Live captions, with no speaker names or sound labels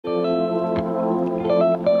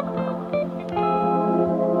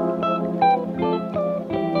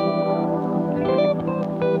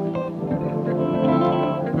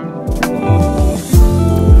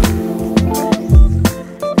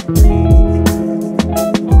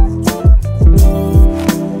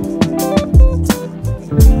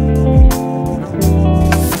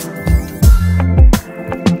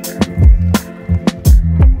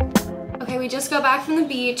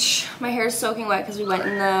beach. My hair is soaking wet because we went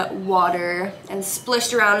in the water and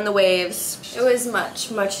splished around in the waves. It was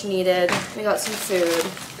much needed. We got some food.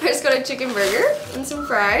 I just got a chicken burger and some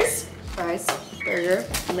fries. Burger,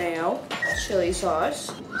 mayo, chili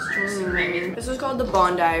sauce. This was called the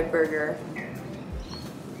Bondi burger.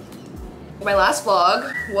 My last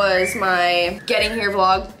vlog was my getting here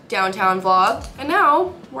vlog, downtown vlog. And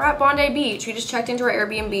now we're at Bondi Beach. We just checked into our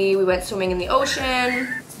Airbnb. We went swimming in the ocean.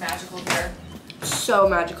 It's magical here. So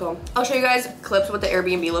magical. I'll show you guys clips of what the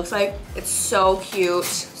Airbnb looks like. It's so cute.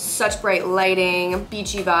 Such bright lighting,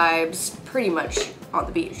 beachy vibes, pretty much on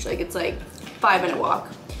the beach. Like it's like 5-minute walk.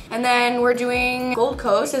 And then we're doing Gold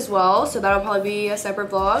Coast as well, so that'll probably be a separate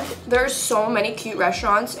vlog. There's so many cute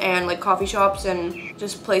restaurants and like coffee shops and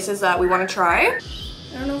just places that we want to try.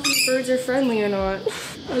 I don't know if these birds are friendly or not.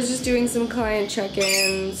 I was just doing some client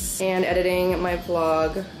check-ins and editing my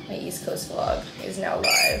vlog. My East Coast vlog is now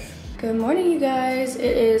live. Good morning, you guys.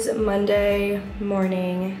 It is Monday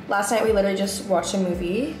morning. Last night we literally just watched a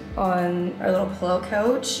movie on our little pillow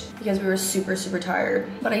couch because we were super tired.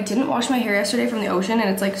 But I didn't wash my hair yesterday from the ocean and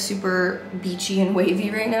it's like super beachy and wavy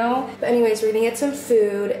right now. But anyways, we're gonna get some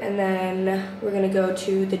food and then we're gonna go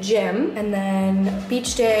to the gym and then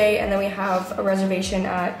beach day, and then we have a reservation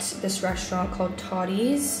at this restaurant called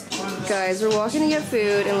Totti's. Guys, we're walking to get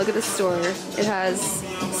food and look at the store. It has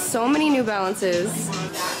so many New Balances.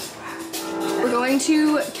 We're going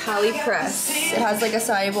to Cali Press. It has like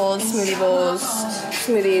acai bowls,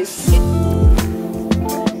 smoothies.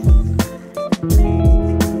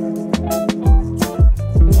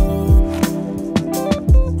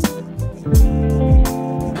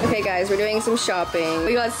 Okay guys, we're doing some shopping.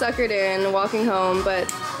 We got suckered in walking home, but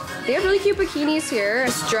they have really cute bikinis here.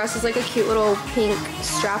 This dress is like a cute little pink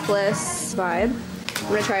strapless vibe. I'm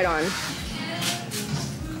gonna try it on.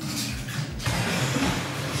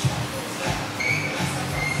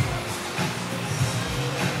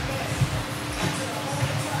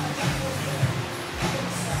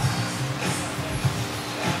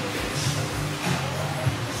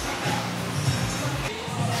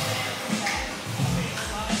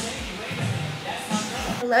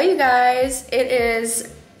 Hello you guys, it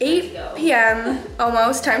is 8 p.m.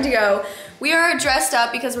 almost, time to go. We are dressed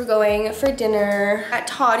up because we're going for dinner at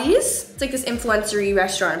Totti's. It's like this influencer-y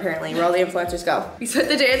restaurant apparently where all the influencers go. We spent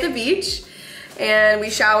the day at the beach and we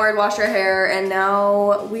showered, washed our hair, and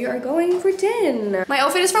now we are going for dinner. My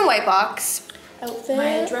outfit is from White Box.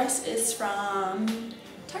 My dress is from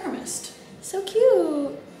Tiger Mist. So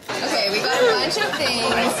cute. Okay, we got a bunch of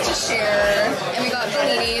things to share, and we got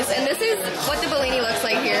bellinis, and this is what the bellini looks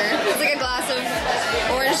like here. It's like a glass of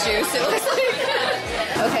orange juice, it looks like.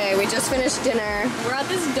 Okay, we just finished dinner. We're at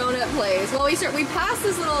this donut place. Well, we passed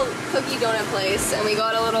this little cookie donut place, and we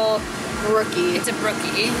got a little brookie. It's a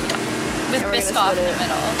brookie with Biscoff in the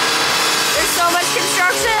middle. There's so much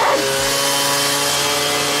construction!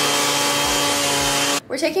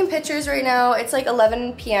 We're taking pictures right now. It's like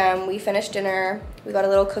 11 p.m. We finished dinner. We got a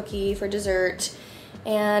little cookie for dessert.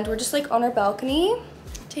 And we're just like on our balcony,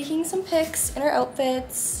 taking some pics in our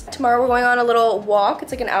outfits. Tomorrow we're going on a little walk.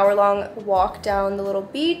 It's like an hour-long walk down the little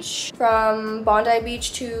beach from Bondi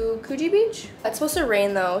Beach to Coogee Beach. It's supposed to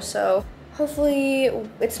rain though, so hopefully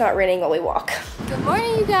it's not raining while we walk. Good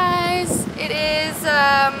morning, you guys. It is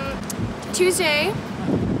Tuesday.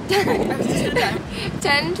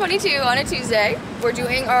 10:22 on a Tuesday. We're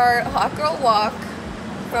doing our hot girl walk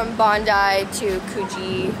from Bondi to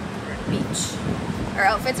Coogee Beach. Our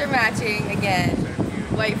outfits are matching again.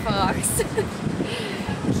 White fox.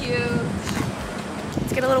 Cute.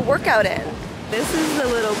 Let's get a little workout in. This is the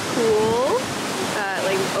little pool that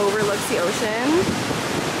like overlooks the ocean.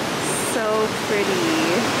 So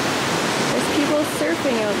pretty. There's people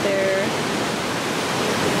surfing out there.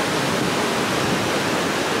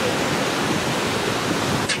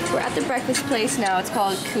 We're at the breakfast place now. It's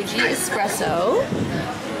called Coogee Espresso.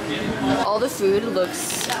 All the food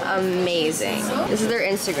looks amazing. This is their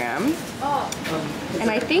Instagram.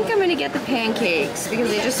 And I think I'm gonna get the pancakes because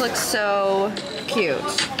they just look so cute.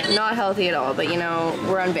 Not healthy at all, but you know,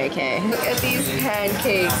 we're on vacay. Look at these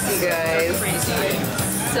pancakes, you guys.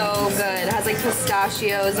 So good. It has like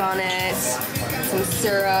pistachios on it, some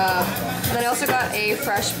syrup. And then I also got a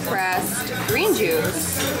fresh pressed green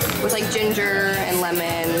juice with like ginger and lemon.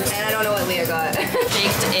 And I don't know what Leah got.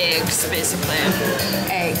 Baked eggs, basically.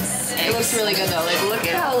 Eggs. It looks really good though. Like, look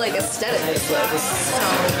at how like aesthetic this looks. So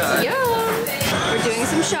good. Yeah. We're doing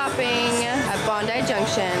some shopping at Bondi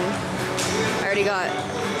Junction. I already got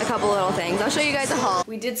a couple little things. I'll show you guys a haul.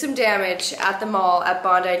 We did some damage at the mall at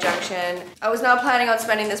Bondi Junction. I was not planning on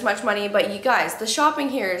spending this much money, but you guys, the shopping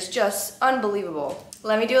here is just unbelievable.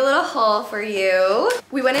 Let me do a little haul for you.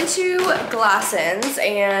 We went into Glassons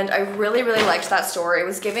and I really liked that store. It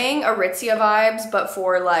was giving Aritzia vibes, but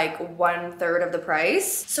for like 1/3 of the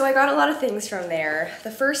price. So I got a lot of things from there. The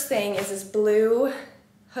first thing is this blue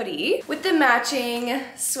hoodie with the matching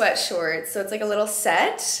sweat shorts. So it's like a little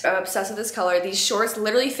set. I'm obsessed with this color. These shorts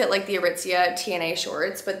literally fit like the Aritzia TNA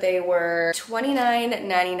shorts, but they were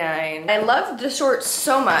 $29.99. I loved the shorts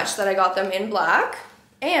so much that I got them in black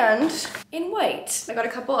and in white. I got a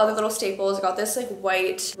couple other little staples. I got this like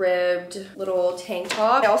white ribbed little tank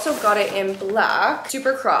top. I also got it in black,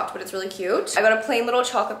 super cropped, but it's really cute. I got a plain little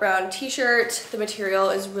chocolate brown t-shirt. The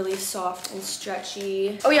material is really soft and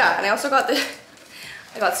stretchy. Oh yeah, and I also got this,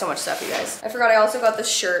 I got so much stuff, you guys. I forgot I also got this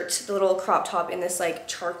shirt, the little crop top in this like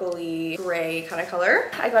charcoaly gray kind of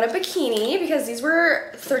color. I got a bikini because these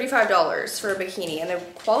were $35 for a bikini and the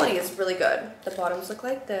quality is really good. The bottoms look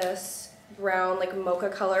like this. Brown like mocha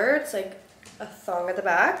color. It's like a thong at the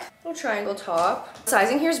back. Little triangle top.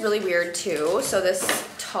 Sizing here is really weird too. So this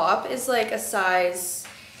top is like a size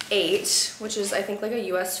 8, which is I think like a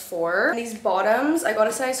US 4. And these bottoms, I got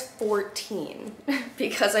a size 14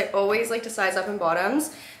 because I always like to size up in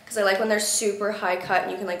bottoms because I like when they're super high cut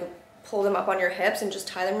and you can like pull them up on your hips and just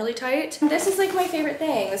tie them really tight. This is like my favorite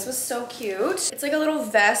thing. This was so cute. It's like a little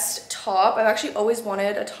vest top. I've actually always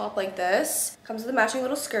wanted a top like this. Comes with a matching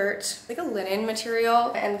little skirt, like a linen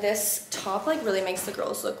material. And this top like really makes the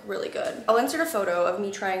girls look really good. I'll insert a photo of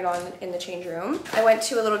me trying it on in the change room. I went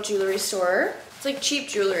to a little jewelry store. It's like cheap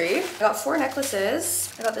jewelry. I got 4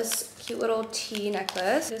 necklaces. I got this cute little T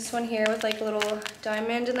necklace. This one here with like a little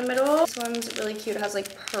diamond in the middle. This one's really cute. It has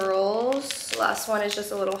like pearls. The last one is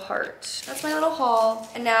just a little heart. That's my little haul.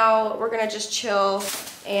 And now we're gonna just chill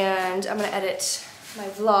and I'm gonna edit my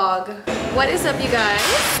vlog. What is up, you guys?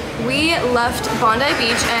 We left Bondi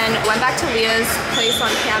Beach and went back to Leah's place on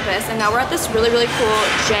campus and now we're at this really cool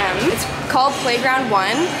gym. It's called Playground 1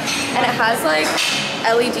 and it has like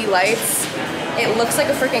LED lights. It looks like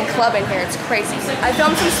a freaking club in here. It's crazy. I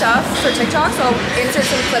filmed some stuff for TikTok, so I'll insert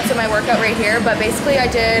some clips of my workout right here. But basically I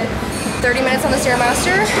did 30 minutes on the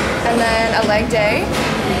Stairmaster and then a leg day.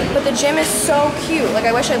 But the gym is so cute. Like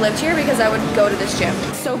I wish I lived here because I would go to this gym.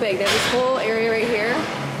 It's so big. They have this whole area right here.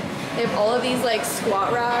 They have all of these like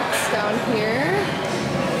squat racks down here.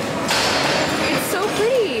 It's so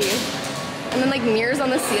pretty. And then like mirrors on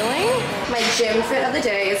the ceiling. My gym fit of the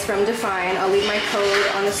day is from DFYNE. I'll leave my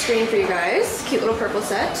code on the screen for you guys. Cute little purple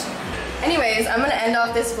set. Anyways, I'm gonna end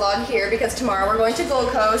off this vlog here because tomorrow we're going to Gold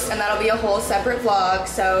Coast and that'll be a whole separate vlog.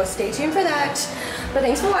 So stay tuned for that. But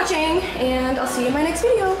thanks for watching and I'll see you in my next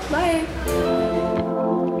video. Bye.